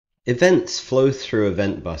Events flow through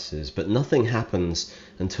event buses, but nothing happens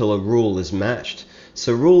until a rule is matched,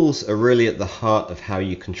 so rules are really at the heart of how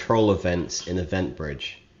you control events in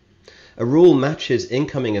EventBridge. A rule matches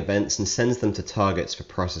incoming events and sends them to targets for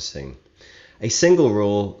processing. A single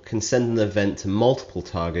rule can send an event to multiple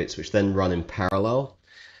targets which then run in parallel.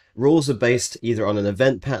 Rules are based either on an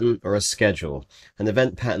event pattern or a schedule. An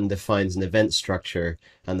event pattern defines an event structure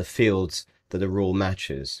and the fields that a rule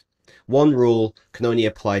matches. One rule can only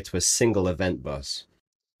apply to a single event bus.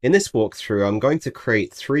 In this walkthrough, I'm going to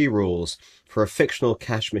create 3 rules for a fictional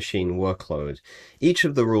cash machine workload. Each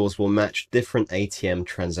of the rules will match different ATM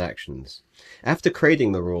transactions. After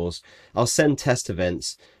creating the rules, I'll send test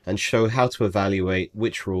events and show how to evaluate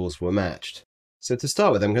which rules were matched. So to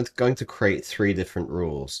start with, I'm going to create 3 different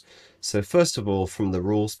rules. So first of all, from the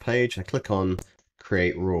rules page, I click on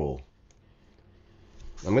Create Rule.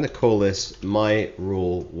 I'm going to call this My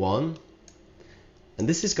Rule 1. And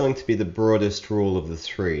this is going to be the broadest rule of the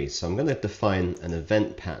 3. So I'm going to define an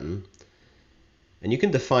event pattern. And you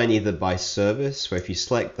can define either by service, where if you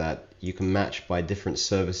select that, you can match by different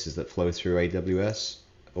services that flow through AWS,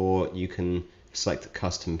 or you can select a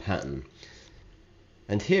custom pattern.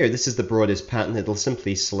 And here, this is the broadest pattern. It'll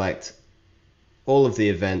simply select all of the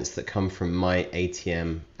events that come from my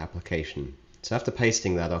ATM application. So after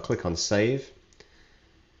pasting that, I'll click on Save.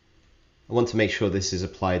 I want to make sure this is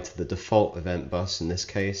applied to the default event bus in this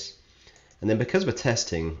case. And then because we're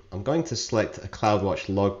testing, I'm going to select a CloudWatch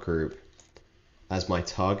log group as my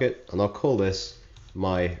target, and I'll call this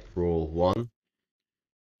My Rule 1.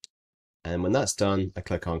 And when that's done, I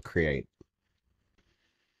click on Create.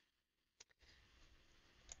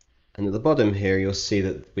 And at the bottom here, you'll see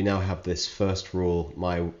that we now have this first rule,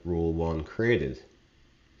 My Rule 1, created.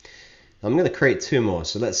 I'm going to create 2 more,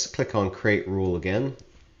 so let's click on Create Rule again.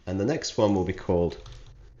 And the next one will be called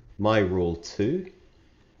My Rule 2.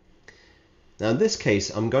 Now in this case,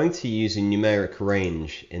 I'm going to use a numeric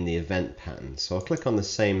range in the event pattern. So I'll click on the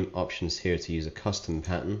same options here to use a custom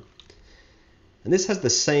pattern. And this has the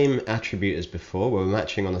same attribute as before, where we're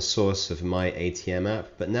matching on a source of my ATM app,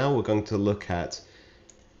 but now we're going to look at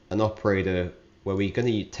an operator where we're going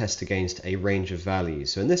to test against a range of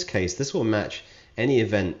values. So in this case, this will match any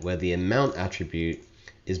event where the amount attribute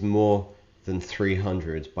is more than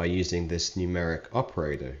 300 by using this numeric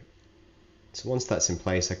operator. So once that's in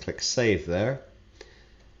place, I click Save there.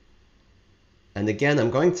 And again, I'm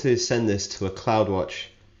going to send this to a CloudWatch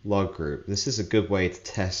log group. This is a good way to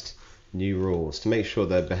test new rules to make sure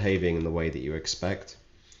they're behaving in the way that you expect.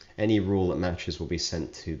 Any rule that matches will be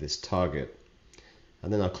sent to this target.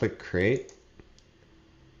 And then I'll click Create.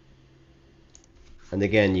 And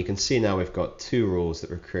again, you can see now we've got 2 rules that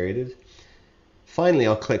were created. Finally,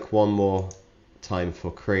 I'll click one more time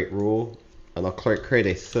for Create Rule, and I'll create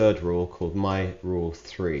a 3rd rule called My Rule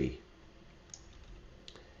 3.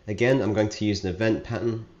 Again, I'm going to use an event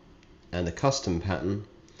pattern and a custom pattern.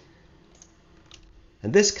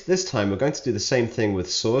 And this time we're going to do the same thing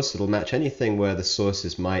with source. It'll match anything where the source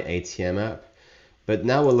is my ATM app. But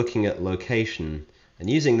now we're looking at location and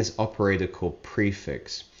using this operator called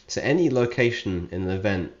prefix. So any location in an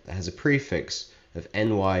event that has a prefix of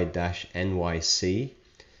ny-nyc,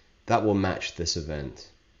 that will match this event.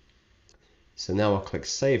 So now I'll click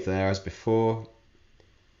Save there as before.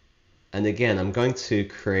 And again, I'm going to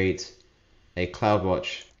create a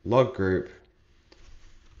CloudWatch log group,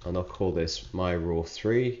 and I'll call this My Rule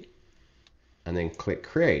 3, and then click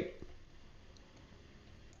Create.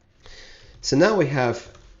 So now we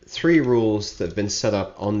have 3 rules that have been set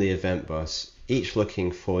up on the event bus, each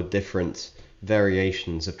looking for different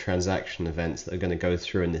variations of transaction events that are going to go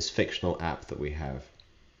through in this fictional app that we have.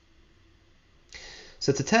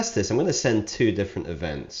 So to test this, I'm going to send 2 different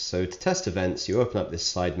events. So to test events, you open up this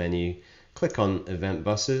side menu, click on Event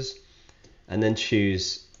Buses, and then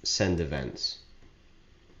choose Send Events.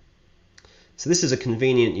 So this is a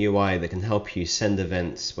convenient UI that can help you send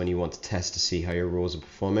events when you want to test to see how your rules are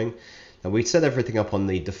performing. Now we set everything up on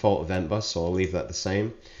the default event bus, so I'll leave that the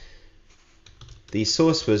same. The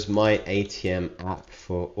source was my ATM app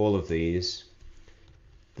for all of these.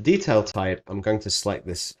 The detail type, I'm going to select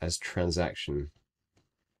this as transaction.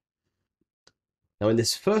 Now in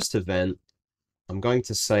this first event, I'm going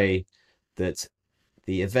to say that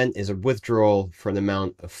the event is a withdrawal for an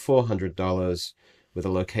amount of $400 with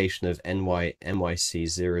a location of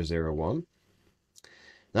NYC001.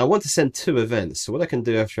 Now I want to send 2 events, so what I can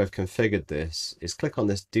do after I've configured this is click on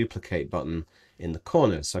this duplicate button in the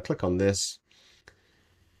corner. So I click on this,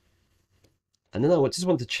 and then I just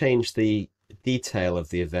want to change the detail of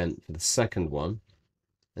the event for the second one.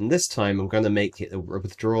 And this time I'm going to make it a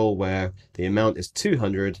withdrawal where the amount is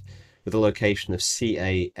 200 with a location of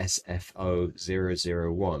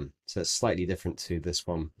CASFO001. So that's slightly different to this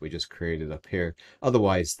one we just created up here.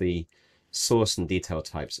 Otherwise, the source and detail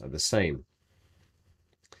types are the same.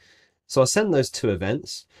 So I'll send those two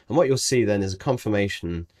events, and what you'll see then is a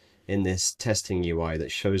confirmation in this testing UI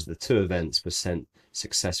that shows the two events were sent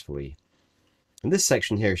successfully. And this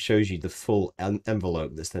section here shows you the full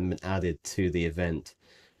envelope that's then been added to the event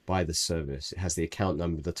by the service. It has the account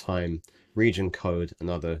number, the time, region code, and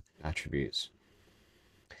other attributes.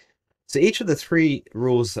 So each of the three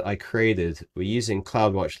rules that I created were using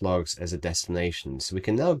CloudWatch logs as a destination. So we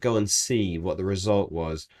can now go and see what the result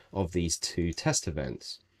was of these two test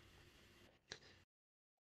events.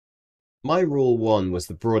 My rule 1 was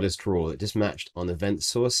the broadest rule. It just matched on event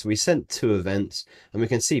source. So we sent two events, and we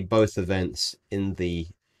can see both events in the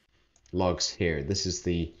logs here. This is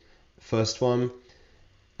the first one,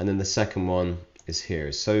 and then the second one is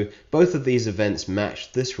here. So both of these events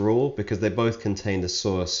matched this rule because they both contain the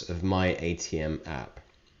source of my ATM app.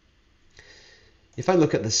 If I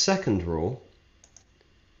look at the second rule,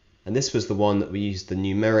 and this was the one that we used the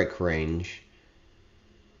numeric range,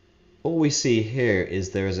 all we see here is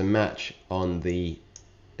there is a match on the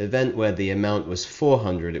event where the amount was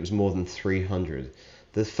 400, it was more than 300.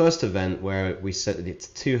 The first event where we set it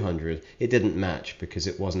to 200, it didn't match because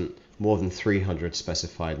it wasn't more than 300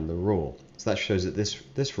 specified in the rule. So that shows that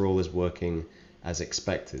this rule is working as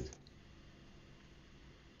expected.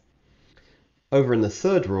 Over in the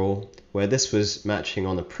third rule, where this was matching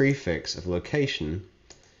on a prefix of location,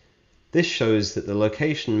 this shows that the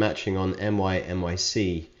location matching on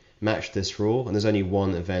NYC matched this rule, and there's only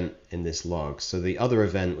one event in this log. So the other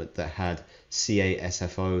event that had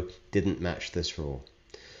CASFO didn't match this rule.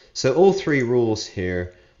 So all three rules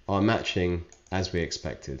here are matching as we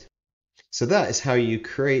expected. So that is how you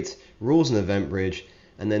create rules in EventBridge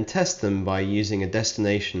and then test them by using a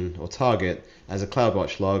destination or target as a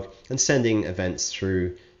CloudWatch log and sending events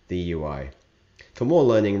through the UI. For more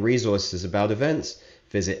learning resources about events,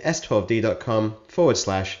 visit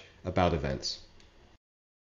s12d.com/about events.